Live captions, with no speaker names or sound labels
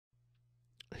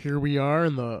Here we are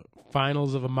in the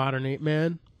finals of a Modern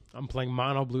 8-Man. I'm playing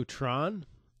Monoblue Tron,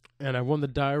 and I won the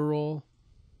die roll.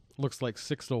 Looks like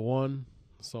 6-1,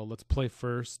 so let's play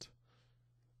first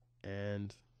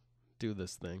and do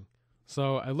this thing.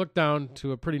 So I look down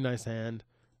to a pretty nice hand.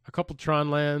 A couple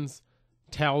Tron lands,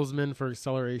 Talisman for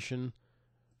acceleration,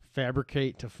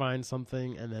 Fabricate to find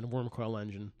something, and then Wormcoil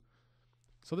Engine.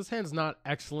 So this hand's not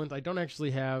excellent. I don't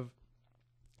actually have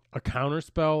a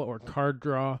counterspell or card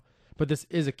draw, but this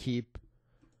is a keep.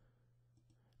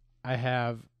 I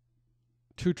have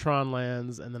 2 Tron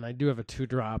lands, and then I do have a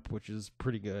 2-drop, which is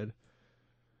pretty good.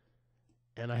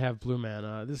 And I have blue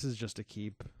mana. This is just a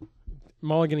keep.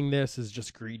 Mulliganing this is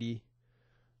just greedy.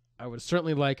 I would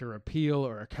certainly like a repeal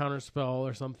or a counterspell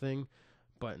or something,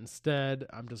 but instead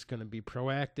I'm just going to be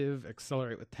proactive,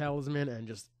 accelerate with Talisman, and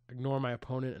just ignore my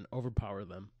opponent and overpower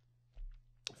them.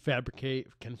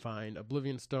 Fabricate can find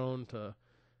Oblivion Stone to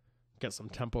get some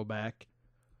tempo back,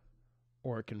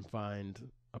 or it can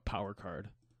find a power card.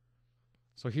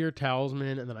 So here,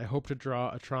 Talisman, and then I hope to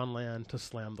draw a Tron land to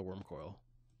slam the Wormcoil.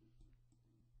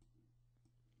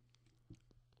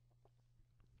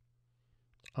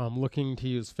 I'm looking to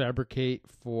use Fabricate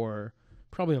for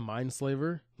probably a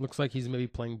Mindslaver. Looks like he's maybe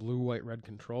playing blue, white, red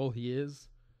control. He is.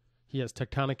 He has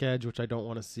Tectonic Edge, which I don't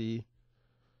want to see.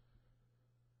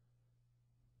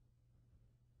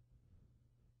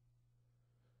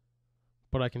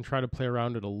 But I can try to play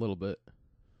around it a little bit.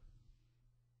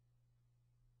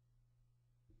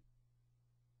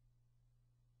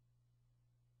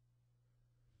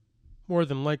 More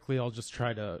than likely, I'll just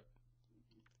try to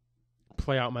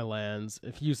play out my lands.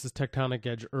 If he uses Tectonic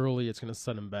Edge early, it's going to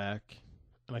set him back.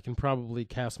 And I can probably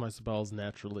cast my spells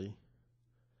naturally.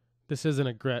 This isn't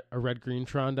a red-green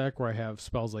Tron deck where I have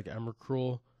spells like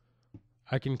Emrakul.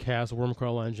 I can cast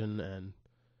Wormcoil Engine and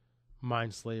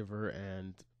Mindslaver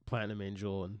and Platinum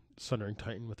Angel and Sundering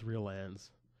Titan with real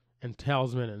lands. And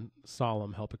Talisman and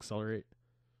Solemn help accelerate.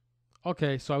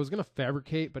 Okay, so I was going to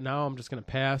Fabricate, but now I'm just going to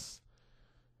pass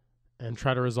and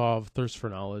try to resolve Thirst for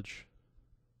Knowledge.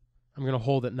 I'm going to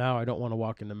hold it now. I don't want to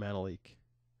walk into Mana Leak.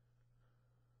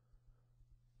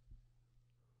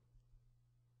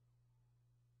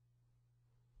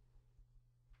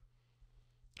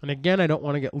 And again, I don't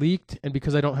want to get leaked, and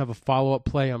because I don't have a follow-up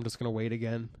play, I'm just going to wait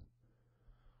again.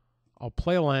 I'll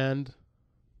play a land.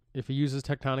 If he uses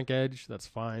Tectonic Edge, that's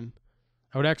fine.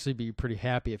 I would actually be pretty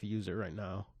happy if he used it right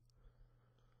now.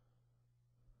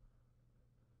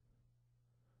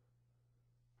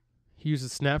 He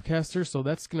uses Snapcaster, so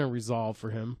that's going to resolve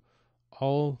for him.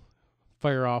 I'll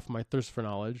fire off my Thirst for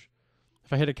Knowledge.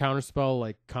 If I hit a counterspell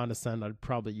like Condescend, I'd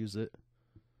probably use it.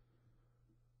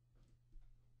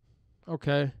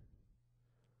 Okay.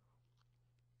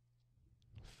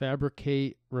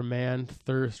 Fabricate, Remand,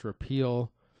 Thirst,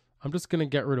 Repeal. I'm just going to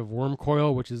get rid of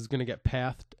Wormcoil, which is going to get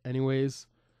pathed anyways.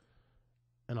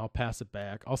 And I'll pass it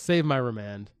back. I'll save my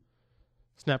Remand.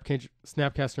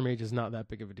 Snapcaster Mage is not that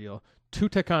big of a deal. 2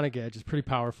 Tectonic Edge is pretty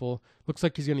powerful. Looks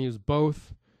like he's going to use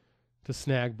both to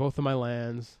snag both of my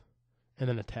lands and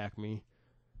then attack me.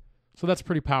 So that's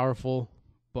pretty powerful,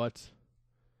 but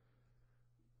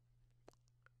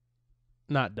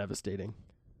not devastating.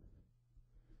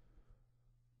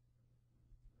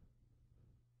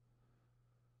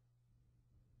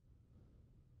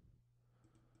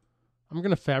 I'm going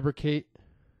to Fabricate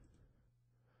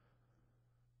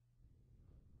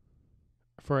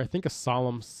for, I think, a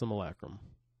Solemn Simulacrum.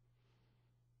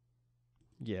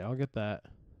 Yeah, I'll get that.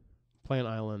 Play an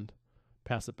island,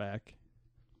 pass it back,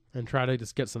 and try to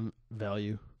just get some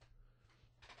value.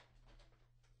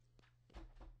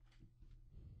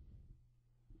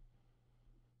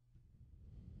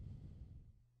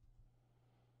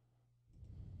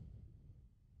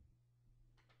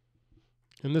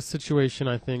 In this situation,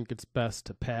 I think it's best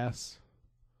to pass.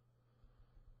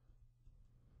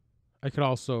 I could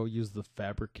also use the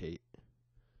Fabricate.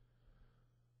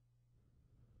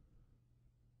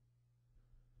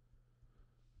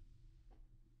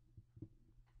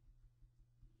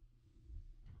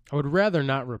 I would rather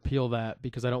not repeal that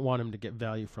because I don't want him to get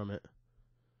value from it.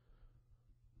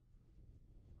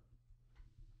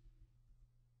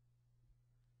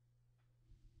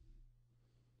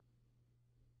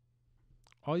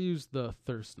 I'll use the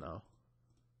Thirst now.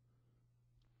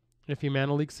 If he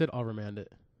Mana Leaks it, I'll Remand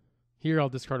it. Here I'll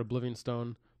discard Oblivion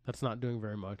Stone. That's not doing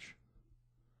very much.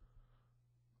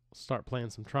 I'll start playing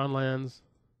some Tron lands.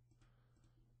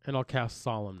 And I'll cast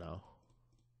Solemn now.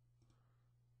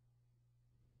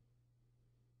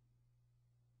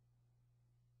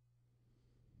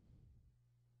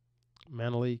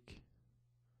 Mana Leak.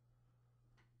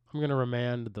 I'm going to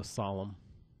Remand the Solemn.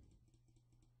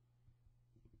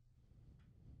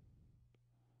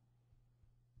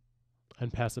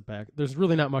 and pass it back. There's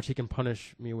really not much he can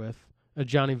punish me with. A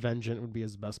Johnny Vengeant would be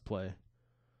his best play.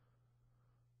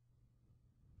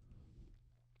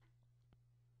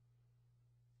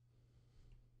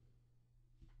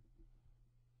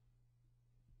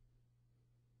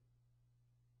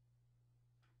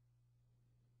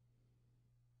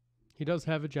 He does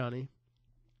have a Johnny.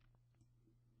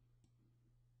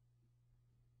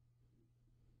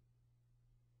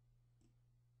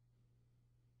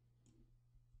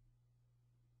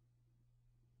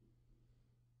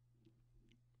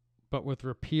 But with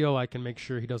repeal, I can make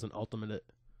sure he doesn't ultimate it.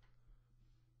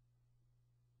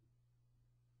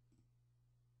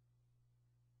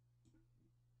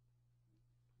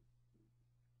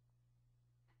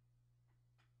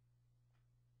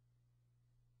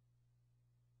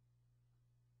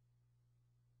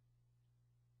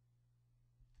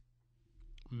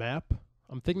 Map?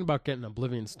 I'm thinking about getting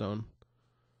Oblivion Stone.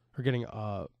 Or getting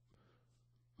a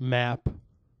map.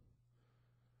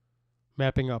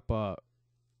 Mapping up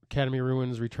Academy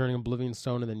Ruins, returning Oblivion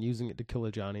Stone, and then using it to kill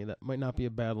a Johnny. That might not be a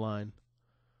bad line.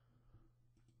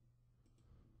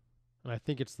 And I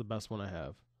think it's the best one I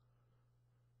have.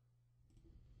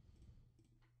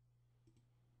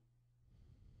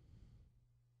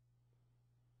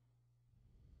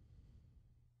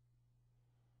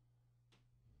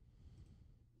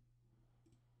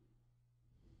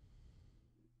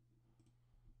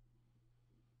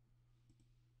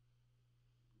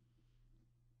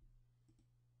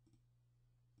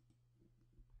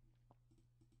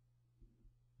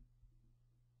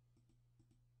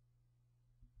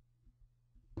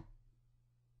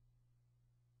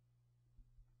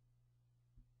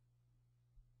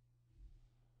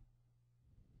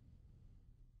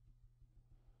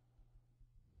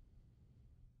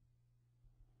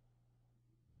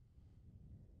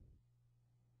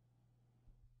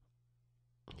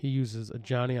 He uses a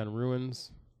Johnny on Ruins.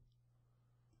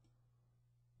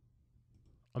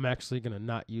 I'm actually going to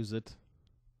not use it.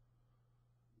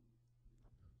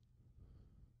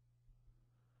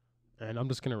 And I'm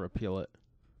just going to repeal it.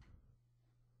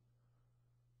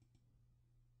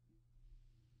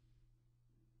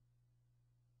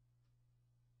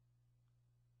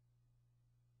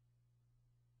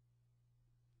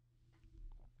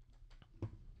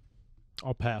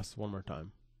 I'll pass one more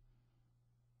time.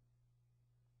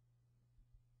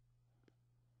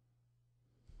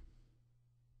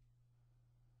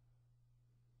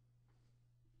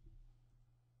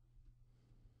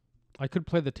 I could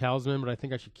play the Talisman, but I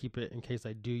think I should keep it in case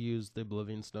I do use the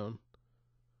Oblivion Stone.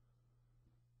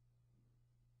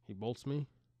 He bolts me.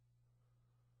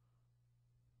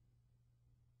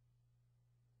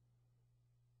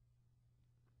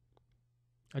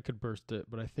 I could burst it,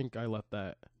 but I think I let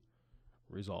that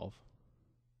resolve.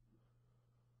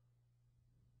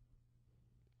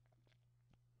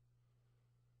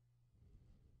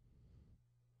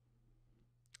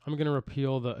 I'm going to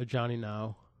repeal the Ajani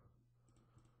now,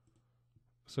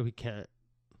 so he can't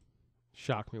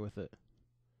shock me with it.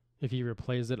 If he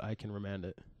replays it, I can remand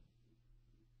it.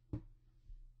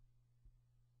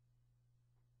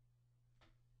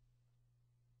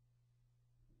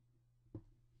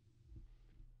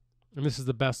 And this is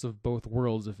the best of both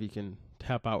worlds if he can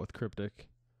tap out with Cryptic.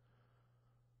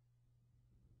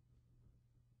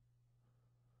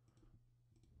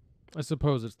 I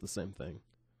suppose it's the same thing.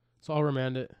 So I'll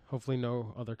remand it. Hopefully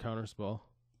no other counterspell.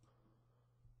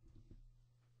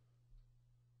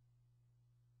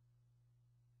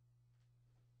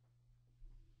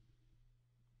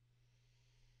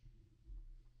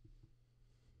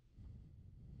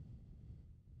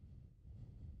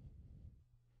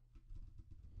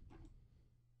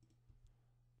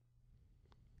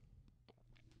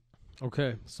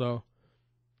 Okay, so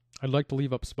I'd like to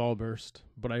leave up Spell Burst,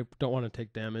 but I don't want to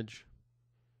take damage.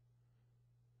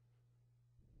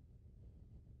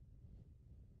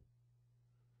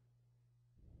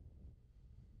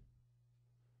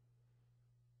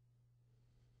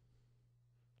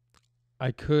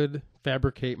 I could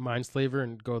fabricate Mindslaver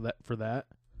and go for that.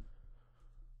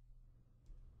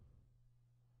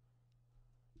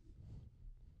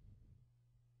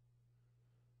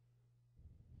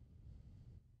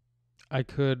 I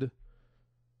could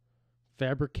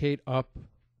fabricate up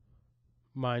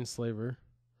Mindslaver.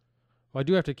 Well, I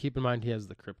do have to keep in mind he has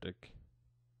the Cryptic.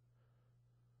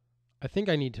 I think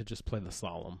I need to just play the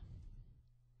Solemn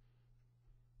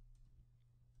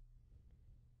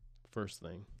first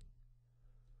thing.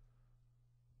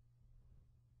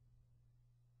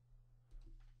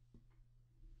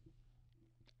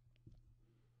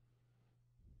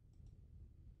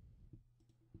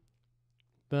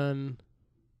 Then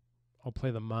I'll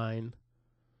play the Mine.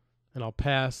 And I'll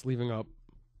pass, leaving up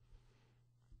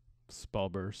Spell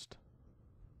Burst.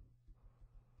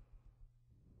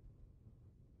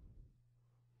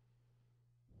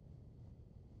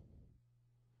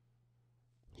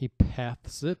 He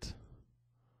paths it.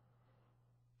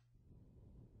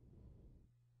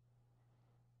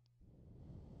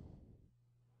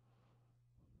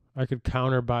 I could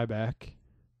counter buyback.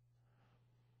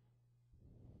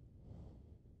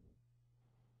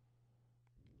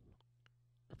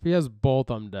 If he has both,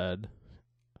 I'm dead.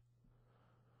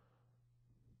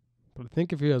 But I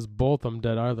think if he has both, I'm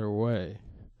dead either way.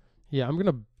 Yeah, I'm going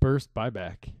to burst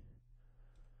buyback.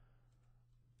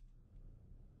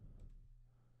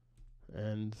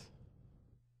 And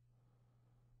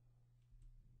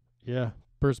yeah,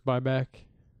 burst buyback.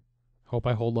 Hope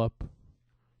I hold up.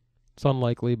 It's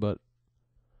unlikely, but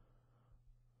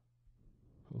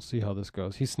we'll see how this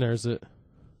goes. He snares it.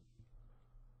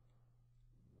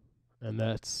 And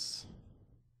that's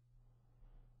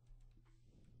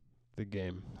the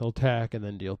game. He'll attack and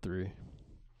then deal 3.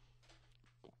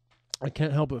 I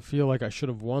can't help but feel like I should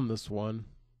have won this one.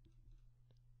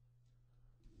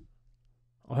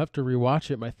 I'll have to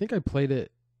rewatch it, but I think I played it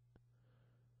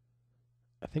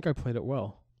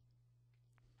well.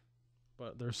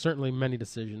 But there's certainly many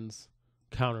decisions,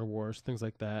 counter wars, things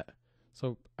like that.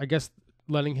 So I guess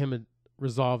letting him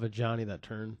resolve a Johnny that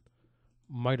turn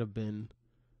might have been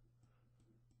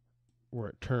where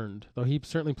it turned. Though he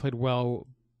certainly played well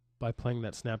by playing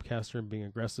that Snapcaster and being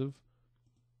aggressive.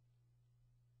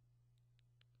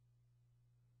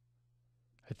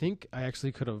 I think I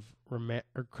actually could have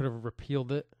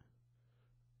repealed it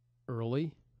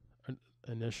early,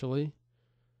 initially.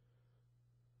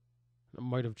 It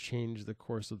might have changed the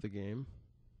course of the game.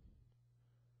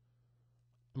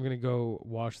 I'm going to go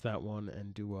watch that one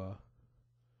and do a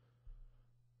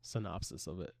synopsis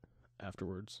of it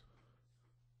afterwards.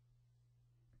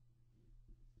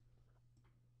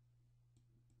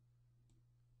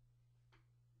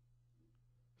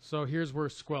 So here's where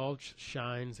Squelch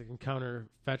shines. It can counter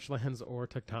Fetch Lands or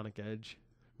Tectonic Edge.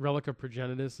 Relic of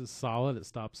Progenitus is solid. It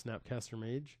stops Snapcaster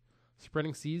Mage.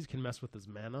 Spreading Seas can mess with his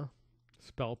mana.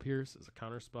 Spell Pierce is a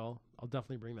counter spell. I'll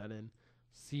definitely bring that in.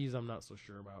 Seas I'm not so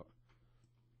sure about.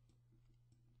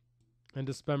 And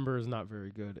Dismember is not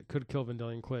very good. It could kill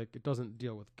Vendilion Click. It doesn't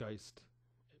deal with Geist,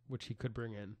 which he could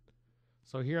bring in.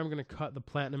 So here I'm going to cut the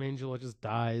Platinum Angel. It just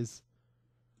dies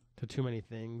to too many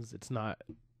things. It's not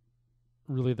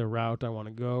really the route I want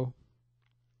to go.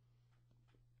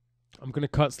 I'm going to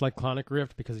cut Cyclonic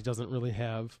Rift because he doesn't really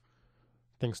have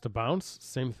things to bounce.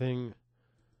 Same thing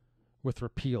with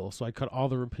Repeal. So I cut all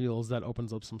the repeals. That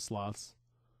opens up some slots.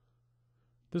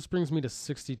 This brings me to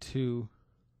 62.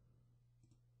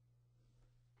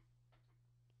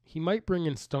 He might bring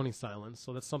in Stony Silence,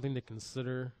 so that's something to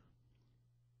consider.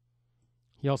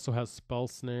 He also has Spell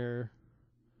Snare.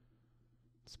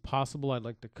 It's possible I'd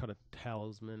like to cut a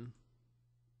Talisman.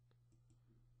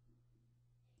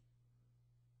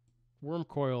 Worm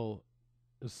Coil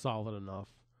is solid enough.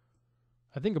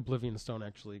 I think Oblivion Stone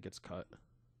actually gets cut.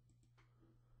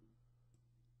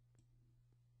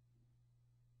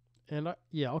 And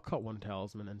I'll cut one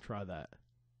Talisman and try that.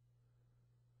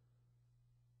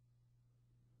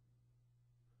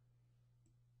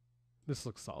 This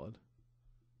looks solid.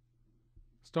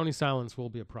 Stony Silence will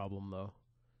be a problem, though,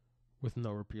 with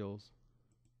no repeals.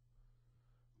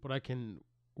 But I can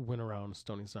win around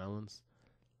Stony Silence.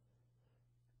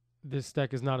 This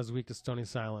deck is not as weak to Stony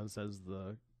Silence as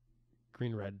the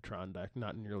green-red Tron deck.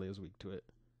 Not nearly as weak to it.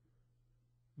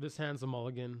 This hand's a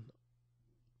mulligan.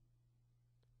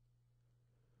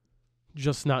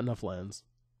 Just not enough lands.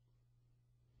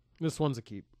 This one's a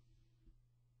keep.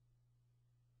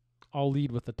 I'll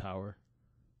lead with the tower.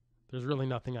 There's really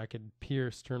nothing I could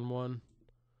pierce turn 1.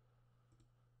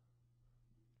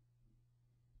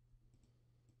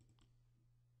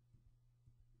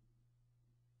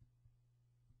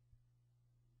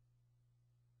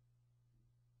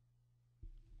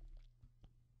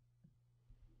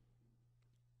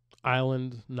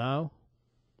 Island now.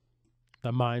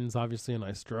 That mine's obviously a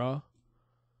nice draw.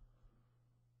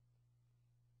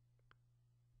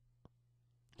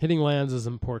 Hitting lands is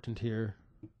important here.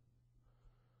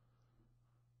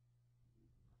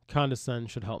 Condescend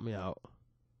should help me out.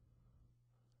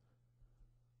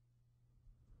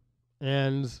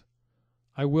 And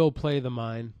I will play the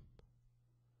mine.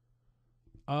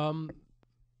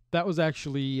 That was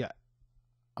actually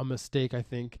a mistake, I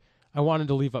think. I wanted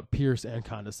to leave up Pierce and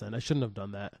Condescend. I shouldn't have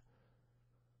done that.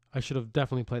 I should have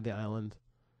definitely played the island.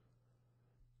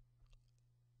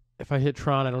 If I hit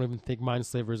Tron, I don't even think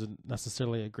Mindslaver is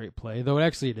necessarily a great play, though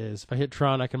actually it is. If I hit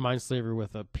Tron, I can Mindslaver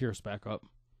with a Pierce backup.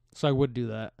 So I would do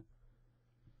that.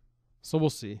 So we'll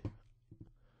see.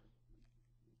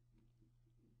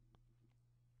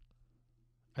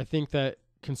 I think that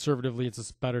conservatively it's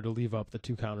just better to leave up the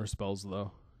 2 counter spells,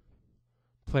 though.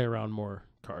 Play around more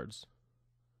cards.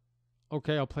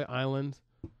 Okay, I'll play Island.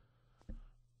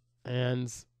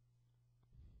 And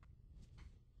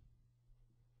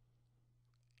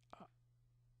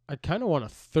I kind of want to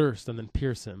Thirst and then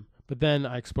Pierce him. But then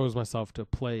I expose myself to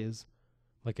plays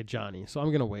like a Johnny. So I'm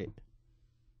going to wait.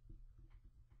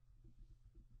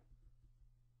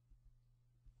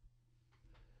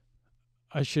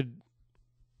 I should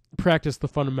practice the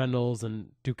fundamentals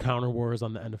and do counter wars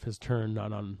on the end of his turn,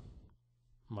 not on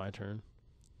my turn.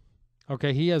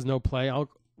 Okay, he has no play. I'll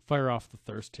fire off the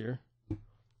Thirst here.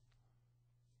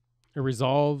 It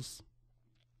resolves.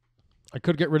 I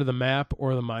could get rid of the map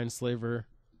or the Mindslaver.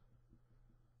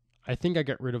 I think I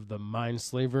get rid of the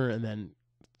Mindslaver and then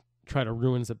try to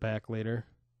Ruins it back later.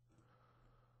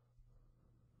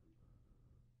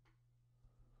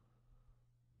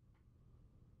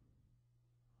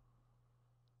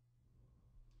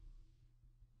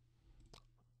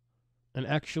 And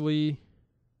actually,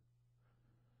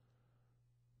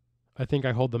 I think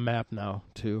I hold the map now,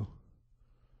 too.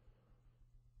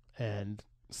 And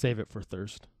save it for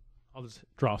Thirst. I'll just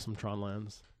draw some Tron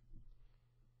lands.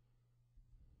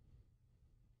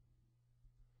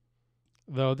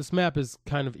 Though this map is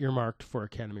kind of earmarked for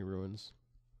Academy Ruins.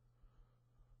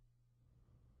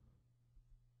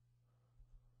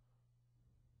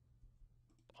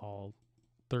 I'll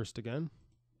Thirst again.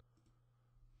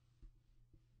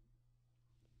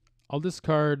 I'll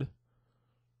discard.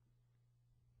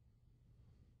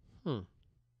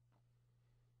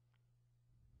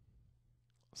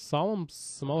 Solemn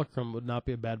Simulacrum would not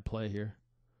be a bad play here.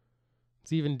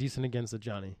 It's even decent against a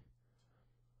Johnny.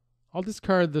 I'll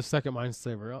discard the second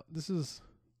Mindslaver. This is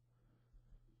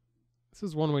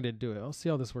one way to do it. I'll see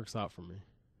how this works out for me.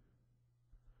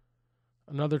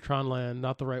 Another Tron land,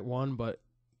 not the right one, but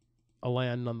a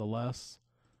land nonetheless.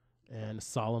 And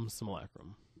Solemn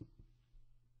Simulacrum.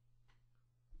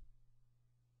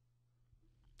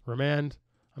 Remand.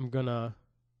 I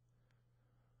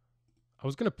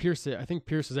was gonna Pierce it. I think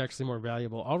Pierce is actually more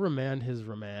valuable. I'll remand his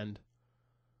Remand.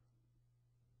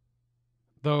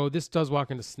 Though this does walk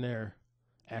into Snare.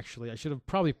 Actually, I should have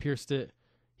probably pierced it.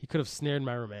 He could have snared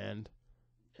my Remand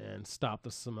and stopped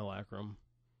the Simulacrum.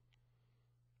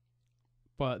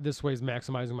 But this way is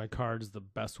maximizing my cards the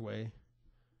best way.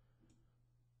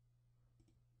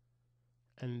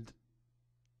 And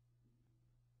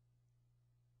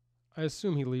I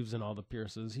assume he leaves in all the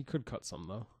pierces. He could cut some,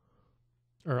 though.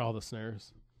 Or all the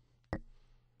snares.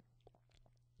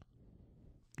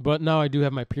 But now I do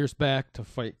have my Pierce back to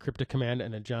fight Cryptic Command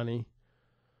and a Johnny.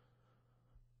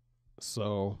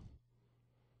 So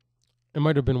it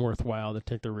might have been worthwhile to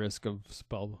take the risk of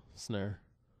Spell Snare.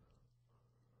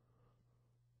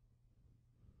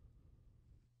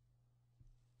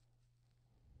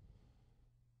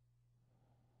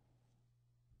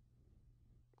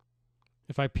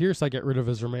 If I Pierce, I get rid of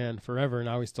his Remand forever.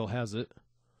 Now he still has it.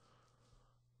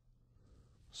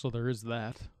 So there is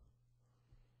that.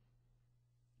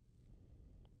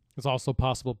 It's also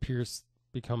possible Pierce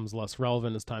becomes less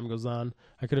relevant as time goes on.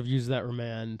 I could have used that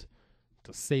Remand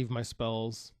to save my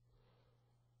spells.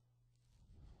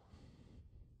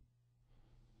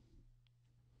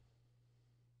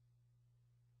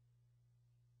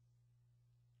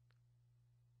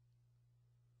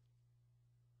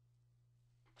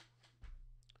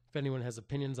 If anyone has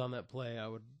opinions on that play, I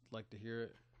would like to hear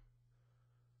it.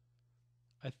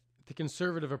 The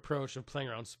conservative approach of playing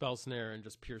around Spell Snare and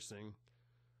just piercing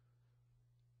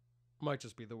might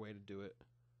just be the way to do it,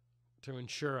 to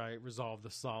ensure I resolve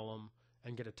the Solemn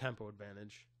and get a tempo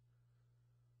advantage.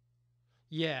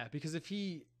 Yeah, because if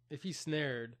he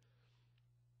snared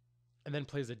and then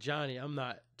plays a Johnny, I'm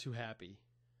not too happy.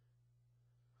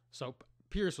 So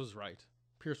Pierce was right.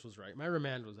 Pierce was right. My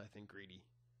Remand was, I think, greedy.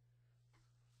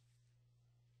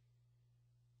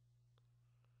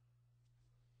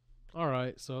 All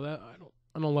right, so that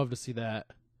I don't love to see that.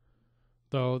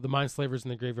 Though the Mindslavers in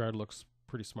the graveyard looks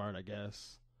pretty smart, I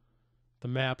guess. The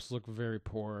maps look very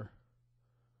poor.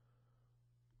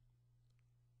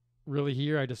 Really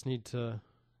here, I just need to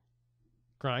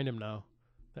grind him now.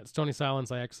 That Stony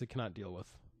Silence I actually cannot deal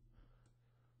with.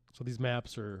 So these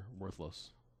maps are worthless.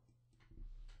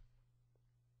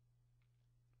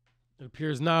 It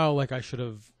appears now like I should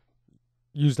have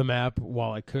used a map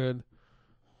while I could.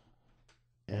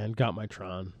 And got my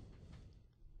Tron.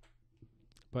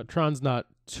 But Tron's not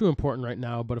too important right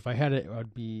now, but if I had it, I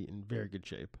would be in very good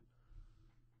shape.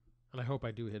 And I hope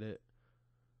I do hit it.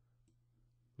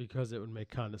 because it would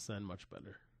make Condescend much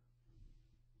better.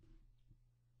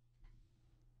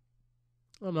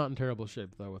 I'm not in terrible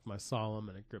shape, though, with my Solemn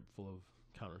and a grip full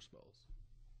of counterspells.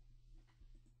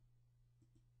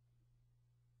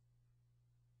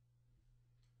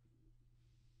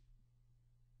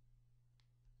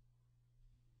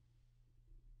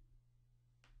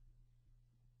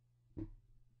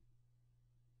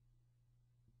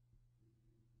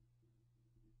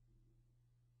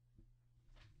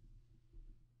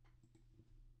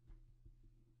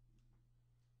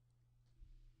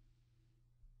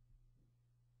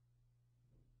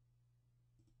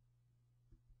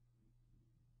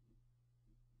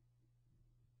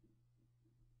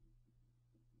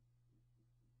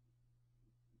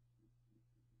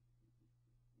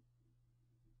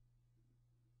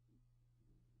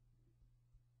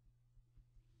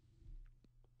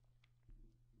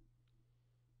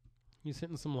 He's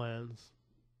hitting some lands.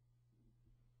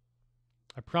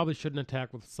 I probably shouldn't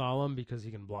attack with Solemn because he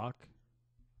can block.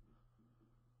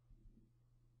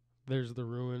 There's the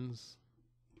Ruins.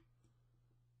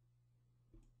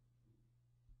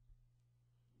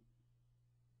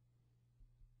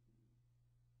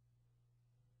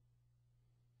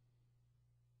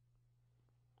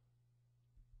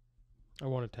 I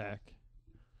won't attack.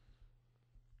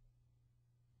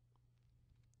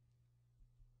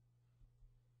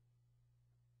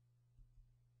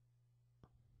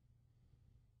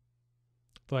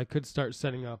 Though I could start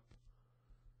setting up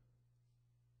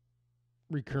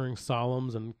recurring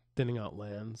Solemns and thinning out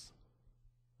lands.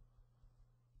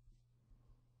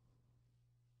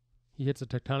 He hits a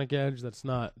Tectonic Edge. That's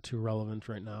not too relevant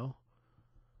right now.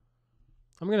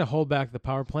 I'm going to hold back the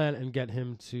power plant and get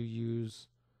him to use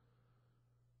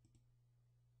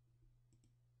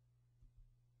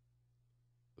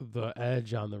the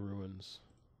edge on the Ruins.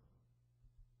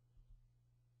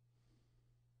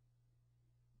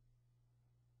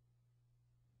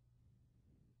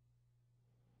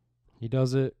 He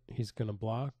does it. He's going to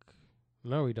block.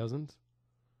 No, he doesn't.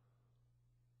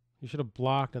 He should have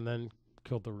blocked and then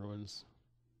killed the Ruins.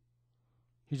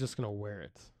 He's just going to wear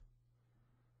it.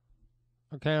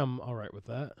 Okay, I'm all right with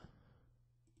that.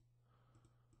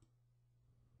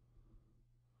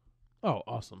 Oh,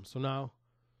 awesome. So now,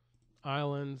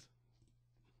 island,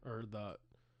 or the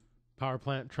power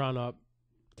plant, Tron up,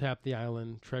 tap the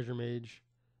island, Treasure Mage,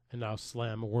 and now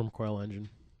slam a Wormcoil Engine.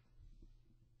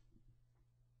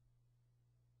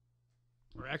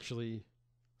 Or actually,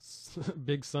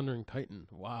 Big Sundering Titan.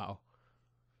 Wow.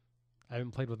 I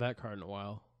haven't played with that card in a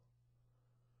while.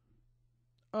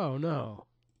 Oh, no.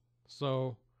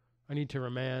 So, I need to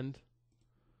remand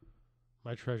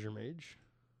my Treasure Mage.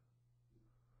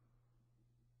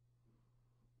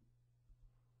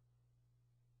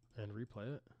 And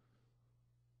replay it.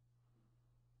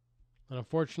 And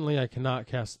unfortunately, I cannot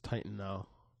cast Titan now.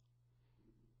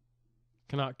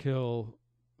 Cannot kill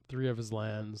 3 of his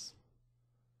lands.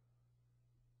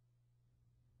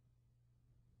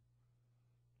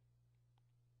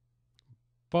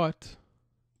 But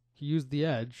he used the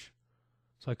edge,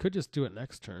 so I could just do it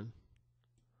next turn.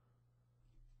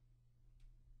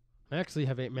 I actually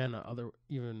have 8 mana,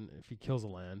 even if he kills a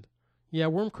land. Yeah,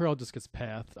 Wormcoil just gets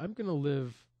pathed. I'm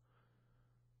going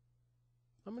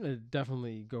to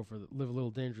definitely go for live a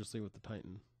little dangerously with the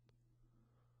Titan.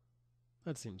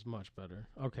 That seems much better.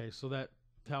 Okay, so that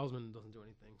Talisman doesn't do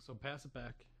anything. So pass it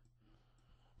back.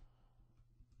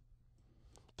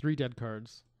 3 dead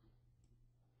cards.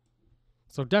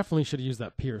 So definitely should have used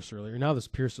that Pierce earlier. Now this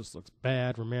Pierce just looks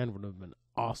bad. Remand would have been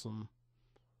awesome.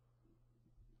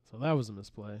 So that was a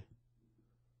misplay.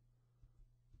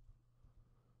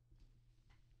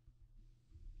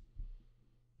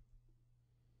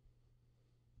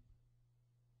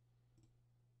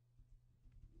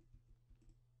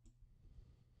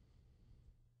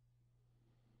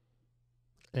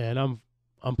 And I'm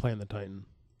playing the Titan.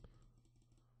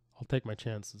 I'll take my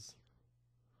chances.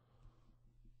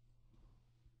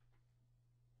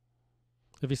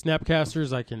 If he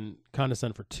Snapcasters, I can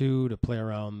Condescend for 2 to play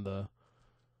around the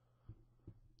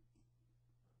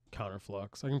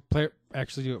Counterflux. I can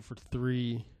actually do it for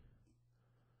 3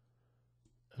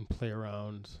 and play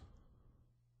around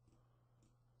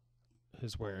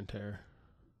his Wear and Tear.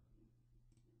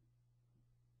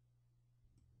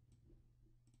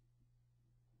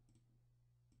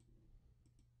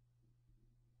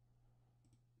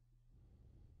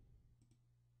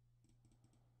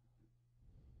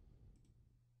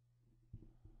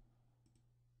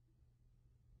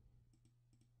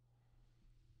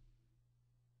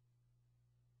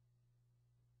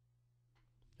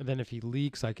 And then if he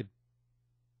leaks, I could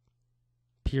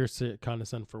Pierce it,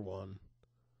 Condescend for 1,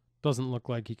 Doesn't look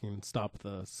like he can stop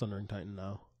the Sundering Titan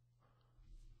now.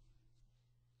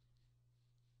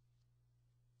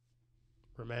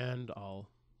 Remand, I'll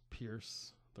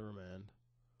pierce the remand.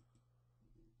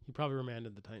 He probably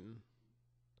remanded the Titan.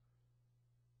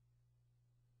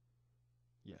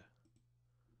 Yeah.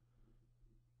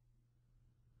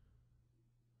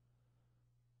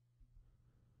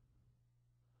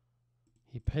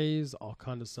 He pays, I'll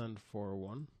condescend for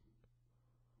 1.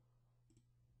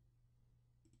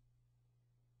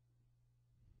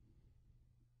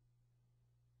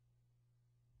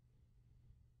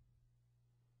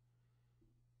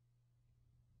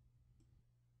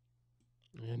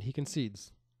 And he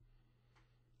concedes.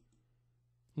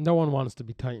 No one wants to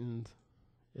be tightened.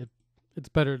 It's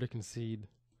better to concede.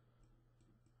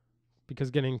 Because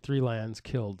getting 3 lands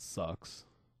killed sucks.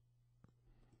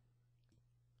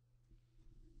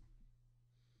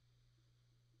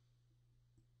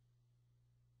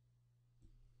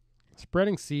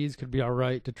 Spreading Seas could be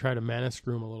alright to try to mana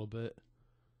screw him a little bit.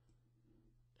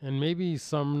 And maybe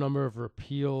some number of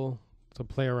repeal to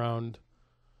play around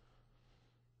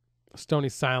Stony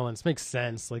Silence. Makes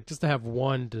sense. Like, just to have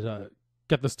 1 to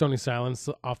get the Stony Silence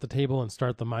off the table and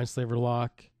start the Mindslaver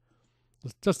lock.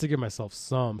 Just to give myself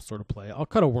some sort of play. I'll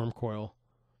cut a Worm Coil.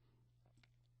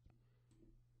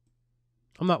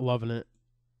 I'm not loving it.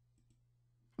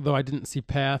 Though I didn't see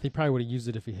Path. He probably would have used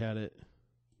it if he had it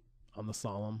on the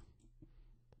Solemn.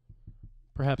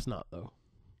 Perhaps not, though.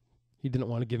 He didn't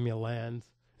want to give me a land.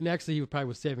 And actually, he probably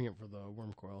was saving it for the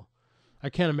Worm Coil. I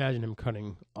can't imagine him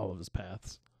cutting all of his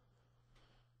paths.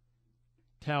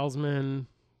 Talisman.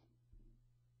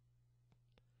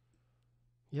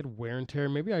 He had Wear and Tear.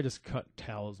 Maybe I just cut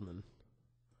Talisman.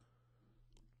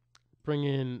 Bring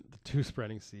in the 2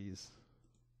 Spreading Seas.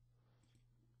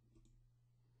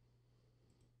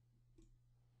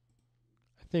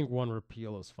 I think 1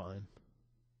 repeal is fine.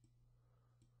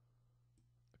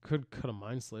 I could cut a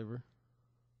Mindslaver.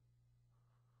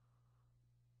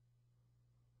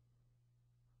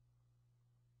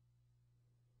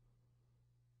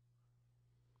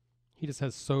 He just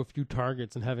has so few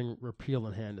targets, and having repeal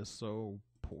in hand is so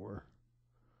poor.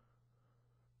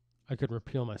 I could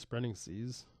repeal my Spreading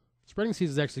Seas. Spreading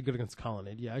Seas is actually good against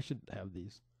Colonnade. Yeah, I should have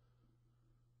these.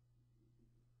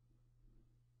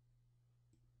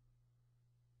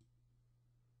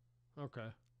 Okay.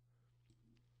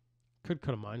 Could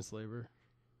cut a Mindslaver.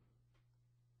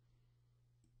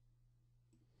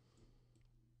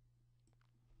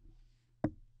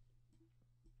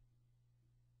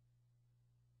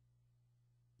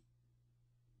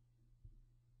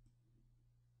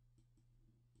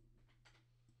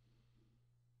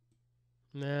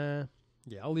 Nah.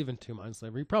 Yeah, I'll leave in 2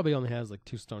 Mindslaver. He probably only has like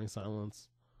 2 Stony Silence.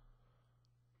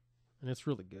 And it's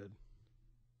really good.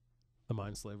 The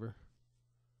Mindslaver.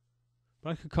 But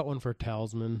I could cut 1 for a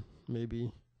Talisman,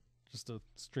 maybe. Just to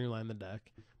streamline the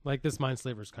deck. Like, this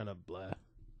Mindslaver's kind of blah.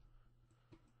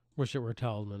 Wish it were a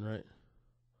Talisman, right?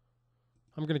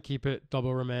 I'm going to keep it.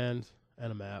 Double Remand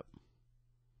and a map.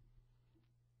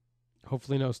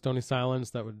 Hopefully no Stony Silence.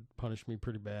 That would punish me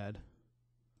pretty bad.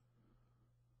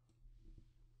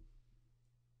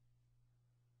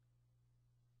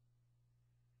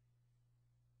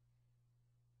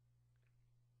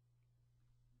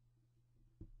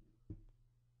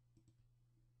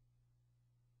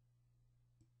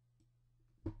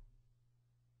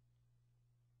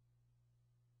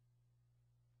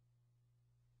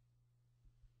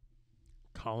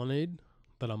 Colonnade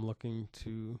that I'm looking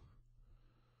to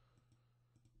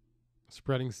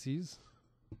Spreading Seas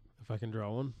if I can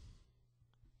draw 1.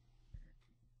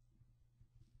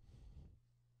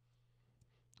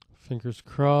 Fingers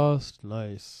crossed.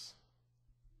 Nice.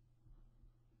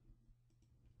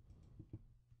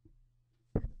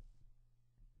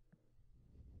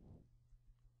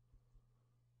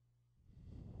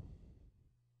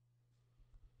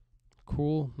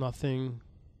 Cool. Nothing.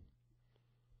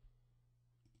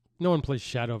 No one plays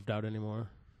Shadow of Doubt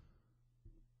anymore.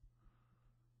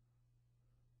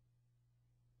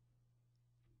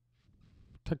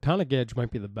 Tectonic Edge might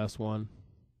be the best one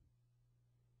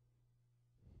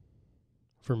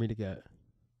for me to get.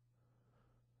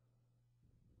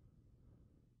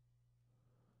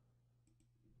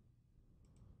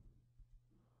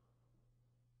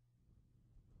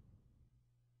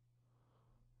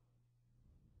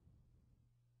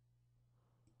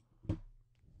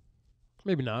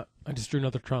 Maybe not. I just drew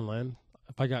another Tron land.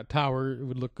 If I got Tower, it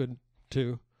would look good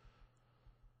too.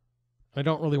 I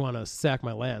don't really want to sack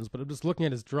my lands, but I'm just looking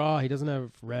at his draw. He doesn't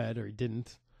have red, or he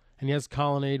didn't. And he has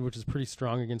Colonnade, which is pretty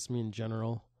strong against me in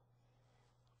general.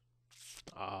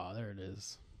 Ah, there it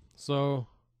is. So,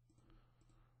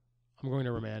 I'm going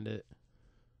to remand it.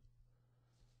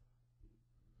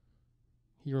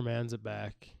 He remands it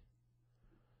back.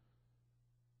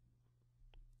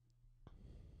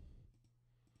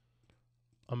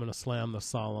 I'm going to slam the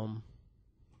Solemn.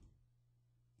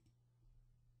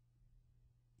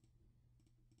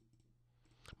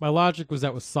 My logic was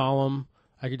that with Solemn,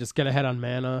 I could just get ahead on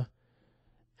mana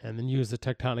and then use the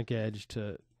Tectonic Edge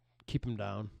to keep him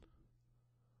down.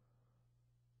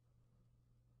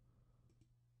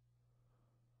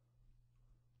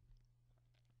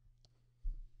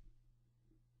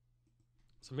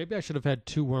 So maybe I should have had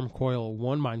 2 Worm Coil,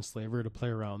 1 Mindslaver to play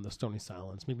around the Stony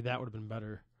Silence. Maybe that would have been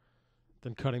better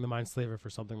than cutting the Mindslaver for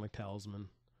something like Talisman.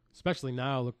 Especially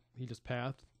now, look, he just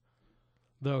pathed.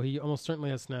 Though he almost certainly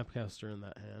has Snapcaster in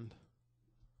that hand.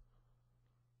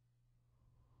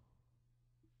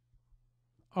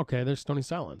 Okay, there's Stony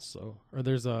Silence, so or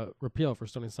there's a repeal for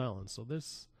Stony Silence, so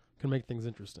this can make things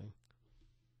interesting.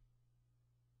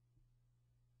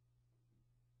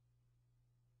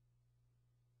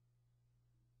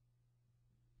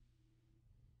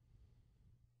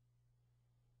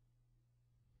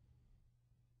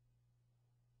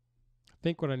 I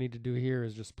think what I need to do here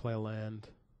is just play a land.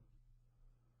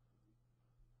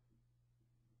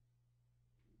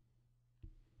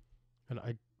 And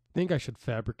I think I should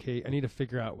fabricate. I need to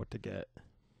figure out what to get.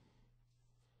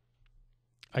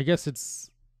 I guess it's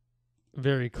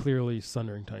very clearly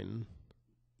Sundering Titan.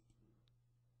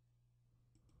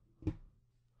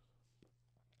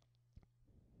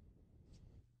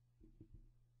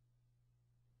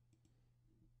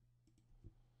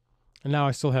 And now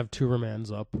I still have 2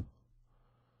 remands up.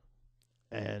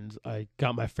 And I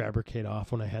got my fabricate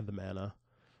off when I had the mana.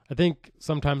 I think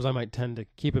sometimes I might tend to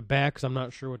keep it back because I'm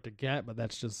not sure what to get, but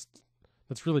that's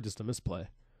really just a misplay.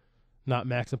 Not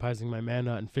maximizing my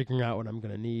mana and figuring out what I'm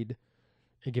going to need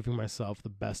and giving myself the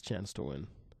best chance to win.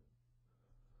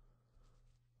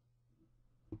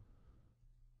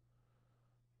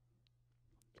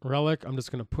 Relic, I'm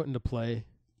just going to put into play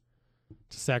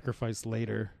to sacrifice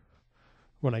later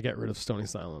when I get rid of Stony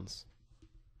Silence.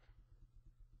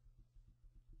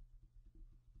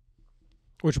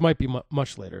 Which might be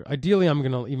much later. Ideally, I'm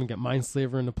going to even get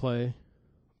Mindslaver into play.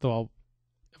 Though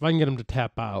if I can get him to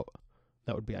tap out,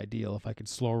 that would be ideal. If I could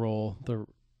slow roll. The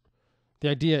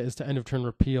idea is to end of turn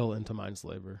repeal into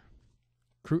Mindslaver.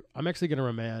 I'm actually going to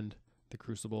remand the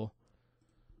Crucible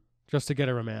just to get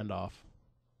a remand off.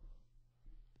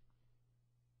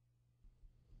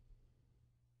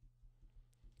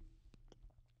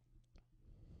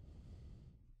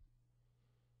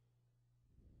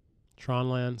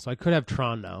 Tron land. So I could have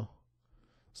Tron now.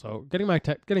 So getting that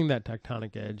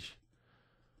Tectonic Edge,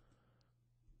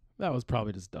 that was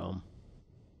probably just dumb.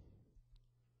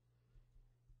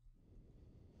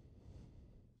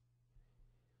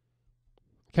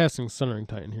 Casting Sundering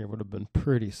Titan here would have been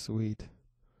pretty sweet.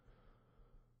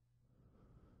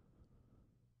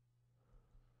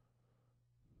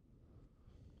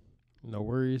 No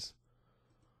worries.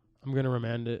 I'm going to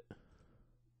remand it.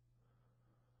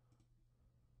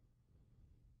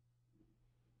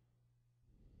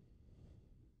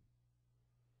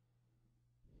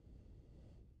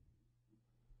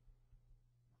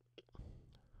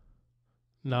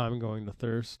 Now I'm going to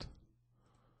Thirst.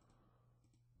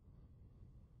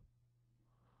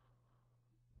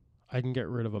 I can get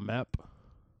rid of a map.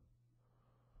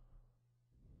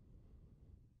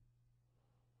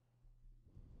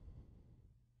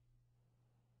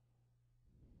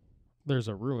 There's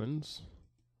a Ruins.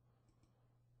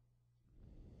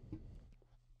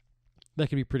 That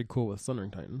could be pretty cool with Sundering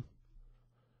Titan.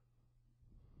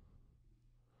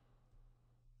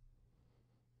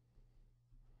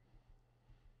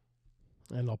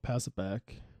 And I'll pass it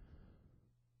back.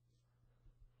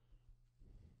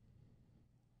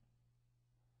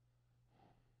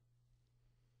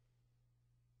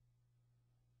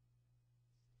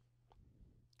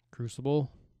 Crucible.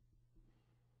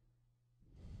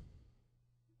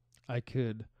 I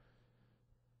could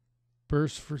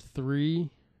burst for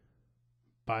 3,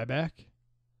 buyback,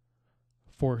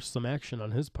 force some action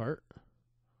on his part.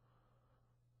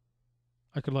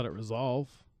 I could let it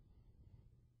resolve.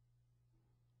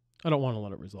 I don't want to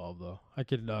let it resolve, though. I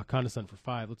could condescend for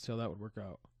 5. Let's see how that would work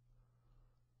out.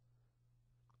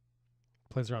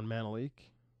 Plays around Mana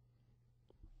Leak.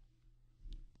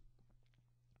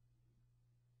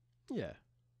 Yeah,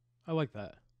 I like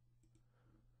that.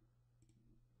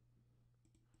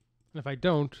 And if I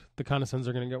don't, the condescends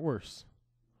are going to get worse.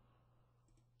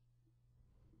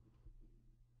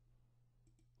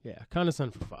 Yeah,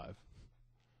 condescend for 5.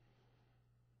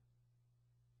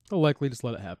 I'll likely just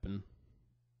let it happen.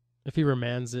 If he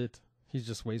remands it, he's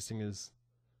just wasting his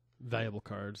valuable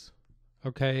cards.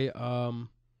 Okay,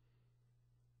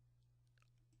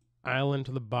 Island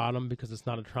to the bottom because it's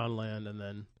not a Tron land, and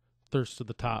then Thirst to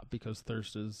the top because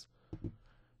Thirst is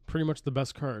pretty much the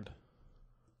best card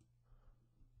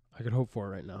I could hope for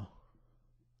right now.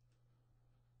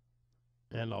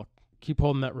 And I'll keep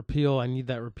holding that repeal. I need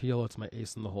that repeal. It's my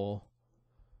ace in the hole.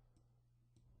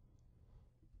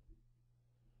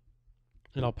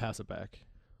 And I'll pass it back.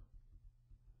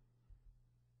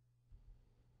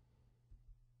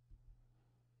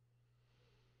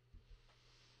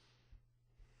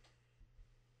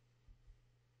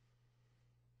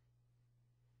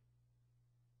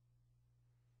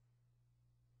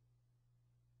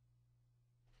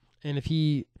 And if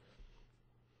he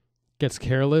gets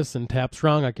careless and taps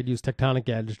wrong, I could use Tectonic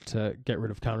Edge to get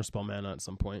rid of Counterspell mana at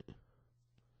some point.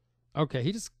 Okay,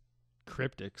 he just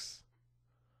Cryptics.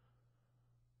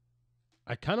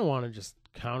 I kind of want to just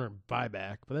counter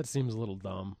buyback, but that seems a little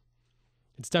dumb.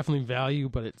 It's definitely value,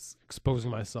 but it's exposing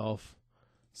myself.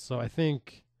 So I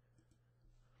think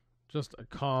just a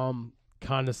calm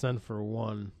Condescend for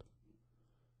 1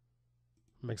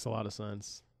 makes a lot of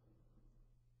sense.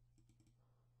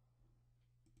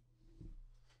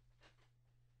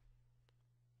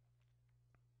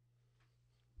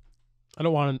 I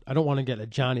don't want to get a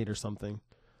Johnny or something.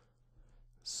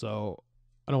 So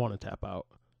I don't want to tap out.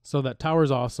 So that tower's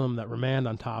awesome. That Remand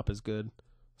on top is good.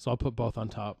 So I'll put both on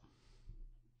top.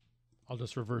 I'll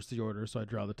just reverse the order so I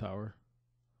draw the tower.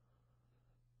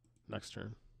 Next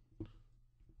turn.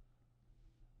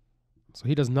 So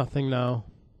he does nothing now.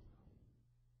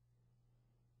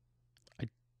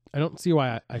 I don't see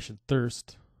why I should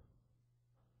Thirst.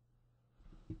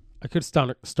 I could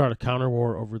start a counter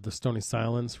war over the Stony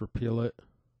Silence, repeal it.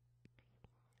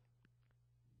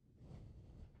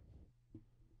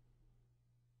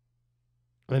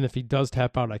 And if he does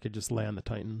tap out, I could just land the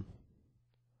Titan.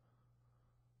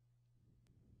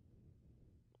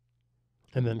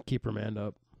 And then keep Remand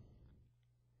up.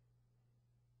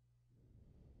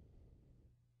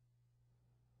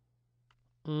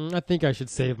 I think I should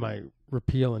save my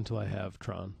repeal until I have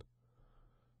Tron.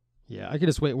 Yeah, I could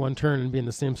just wait 1 turn and be in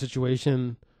the same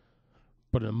situation,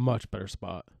 but in a much better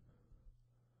spot.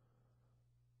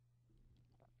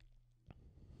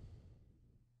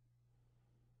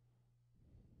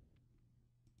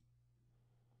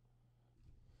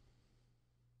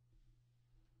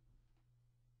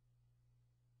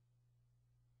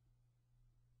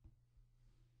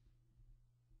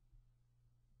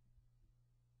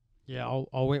 Yeah,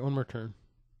 I'll wait 1 more turn.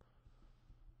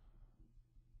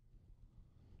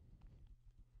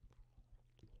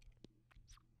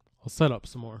 I'll set up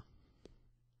some more.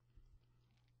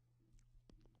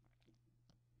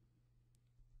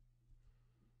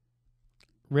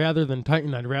 Rather than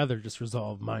Titan, I'd rather just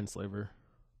resolve Mindslaver.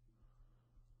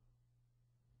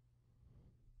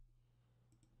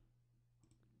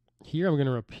 Here I'm going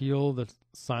to repeal the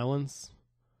Silence.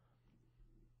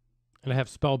 And I have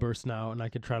Spellburst now, and I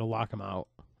could try to lock him out.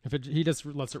 If he just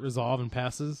lets it resolve and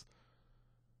passes,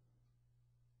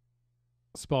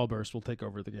 Spellburst will take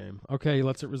over the game. Okay, he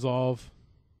lets it resolve.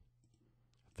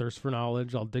 Thirst for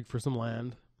Knowledge. I'll dig for some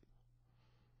land.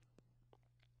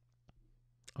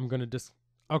 I'm going to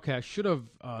Okay, I should have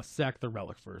sacked the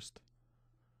Relic first.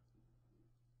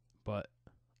 But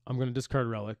I'm going to discard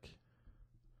Relic.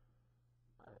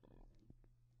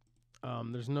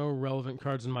 There's no relevant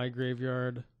cards in my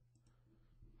graveyard.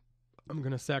 I'm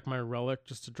going to sack my Relic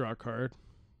just to draw a card.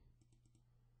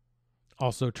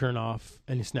 Also turn off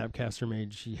any Snapcaster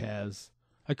Mage he has.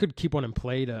 I could keep one in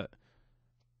play to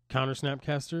counter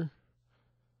Snapcaster.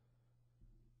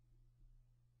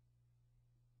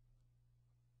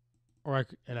 I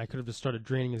could have just started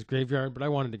draining his graveyard, but I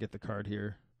wanted to get the card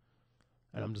here.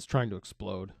 And I'm just trying to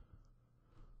explode.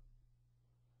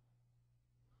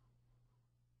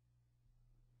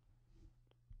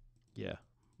 Yeah,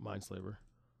 Mindslaver.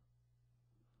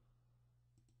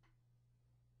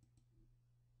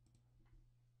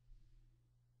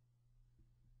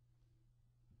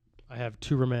 I have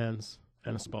 2 Remands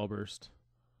and a Spellburst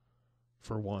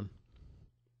for 1.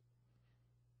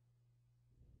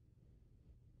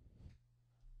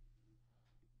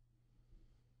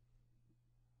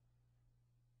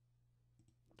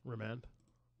 Remand.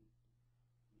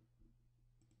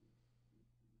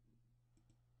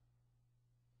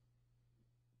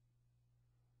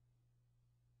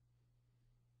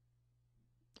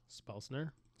 Spell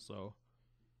Snare. So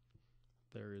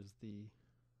there is the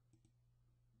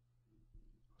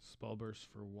Spellburst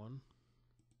for 1.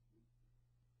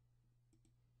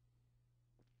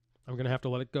 I'm going to have to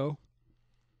let it go.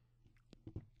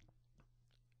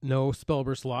 no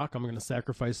Spellburst lock. I'm going to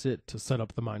sacrifice it to set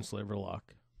up the Mindslaver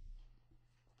lock.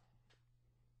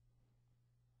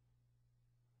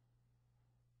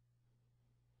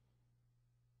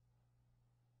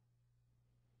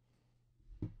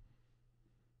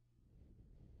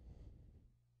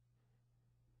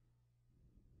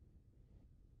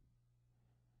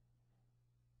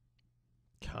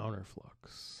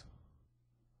 Counterflux.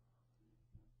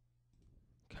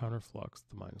 Counterflux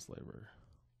the Mindslaver.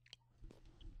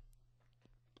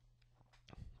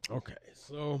 Okay,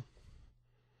 so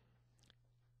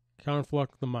Counterflux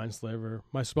the Mindslaver.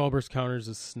 My Spellburst counters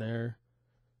is Snare.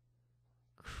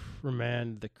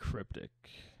 Remand the Cryptic.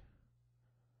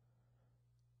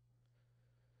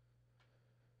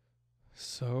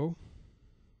 So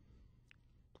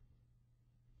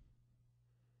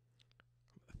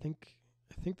I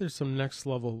think there's some next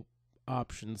level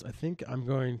options. I think I'm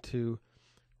going to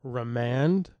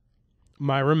remand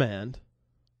my Remand.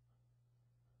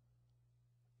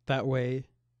 That way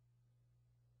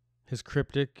his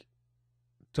Cryptic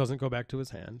doesn't go back to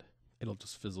his hand. It'll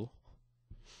just fizzle.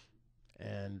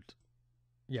 And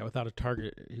yeah, without a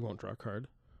target, he won't draw a card.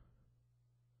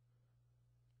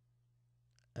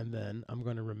 And then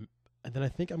I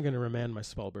think I'm going to remand my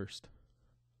Spellburst.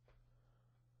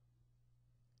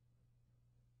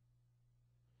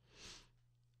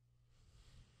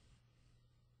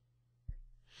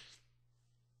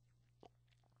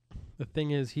 The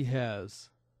thing is, he has...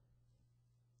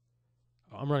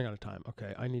 Oh, I'm running out of time.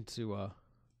 Okay, I need to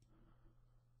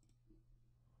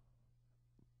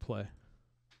play.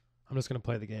 I'm just going to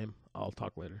play the game. I'll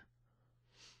talk later.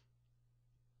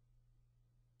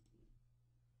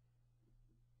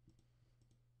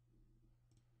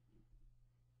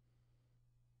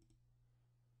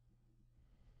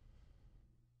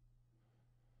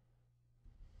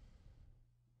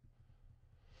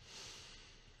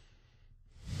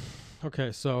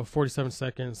 Okay, so 47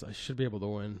 seconds. I should be able to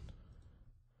win.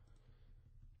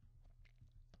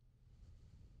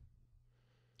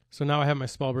 So now I have my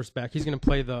Spellburst back. He's going to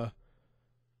play the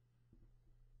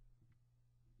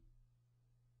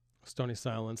Stony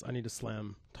Silence. I need to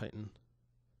slam Titan.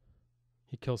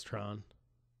 He kills Tron.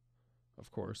 Of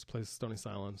course. Plays Stony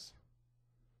Silence.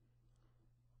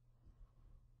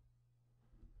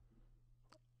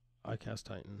 I cast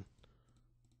Titan.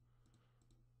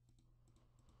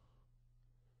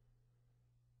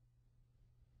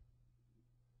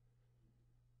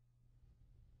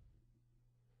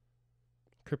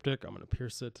 Cryptic, I'm going to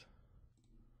pierce it.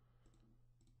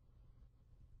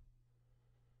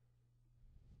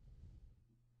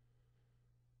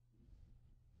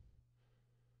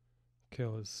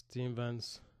 Kill his steam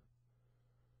vents.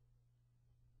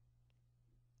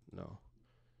 No.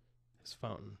 His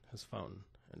fountain.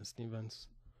 And his steam vents.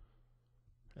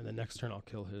 And the next turn I'll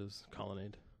kill his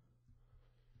colonnade.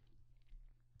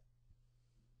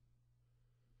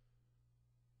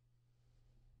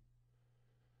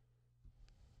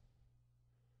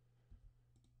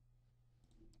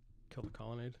 Kill the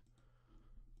colonnade.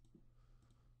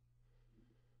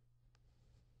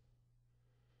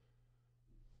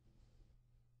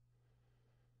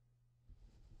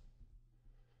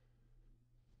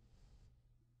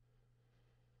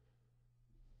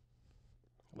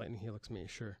 Lightning Helix me,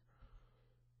 sure.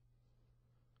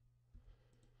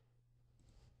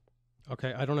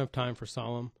 Okay, I don't have time for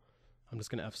Solemn. I'm just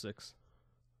going to F6.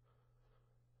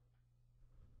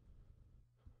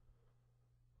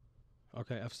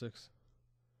 Okay, F6.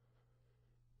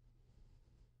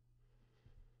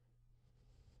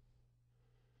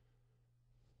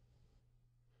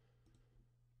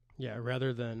 Yeah,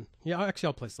 rather than... Yeah, actually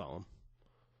I'll play Solemn.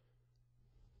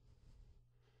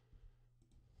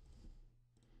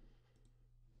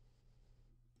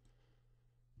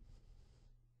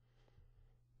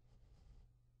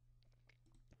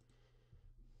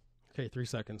 Okay, 3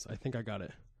 seconds. I think I got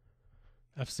it.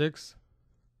 F6.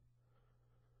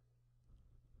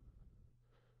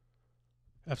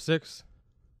 F6.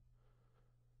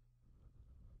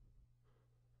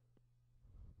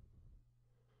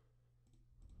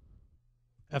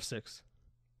 F6.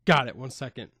 Got it. 1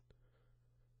 second.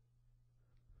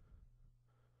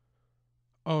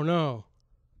 Oh no.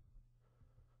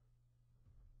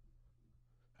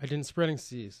 I didn't Spreading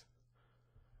Seas.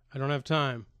 I don't have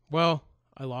time. Well,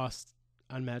 I lost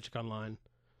on Magic Online,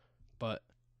 but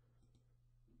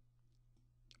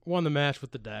won the match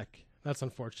with the deck. That's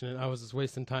unfortunate. I was just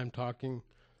wasting time talking,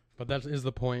 but that is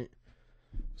the point.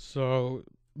 So,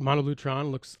 Monoblue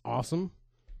Tron looks awesome,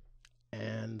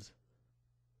 and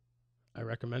I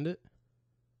recommend it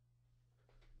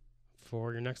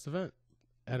for your next event.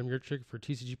 Adam Yurchik for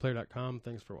TCGplayer.com.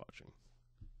 Thanks for watching.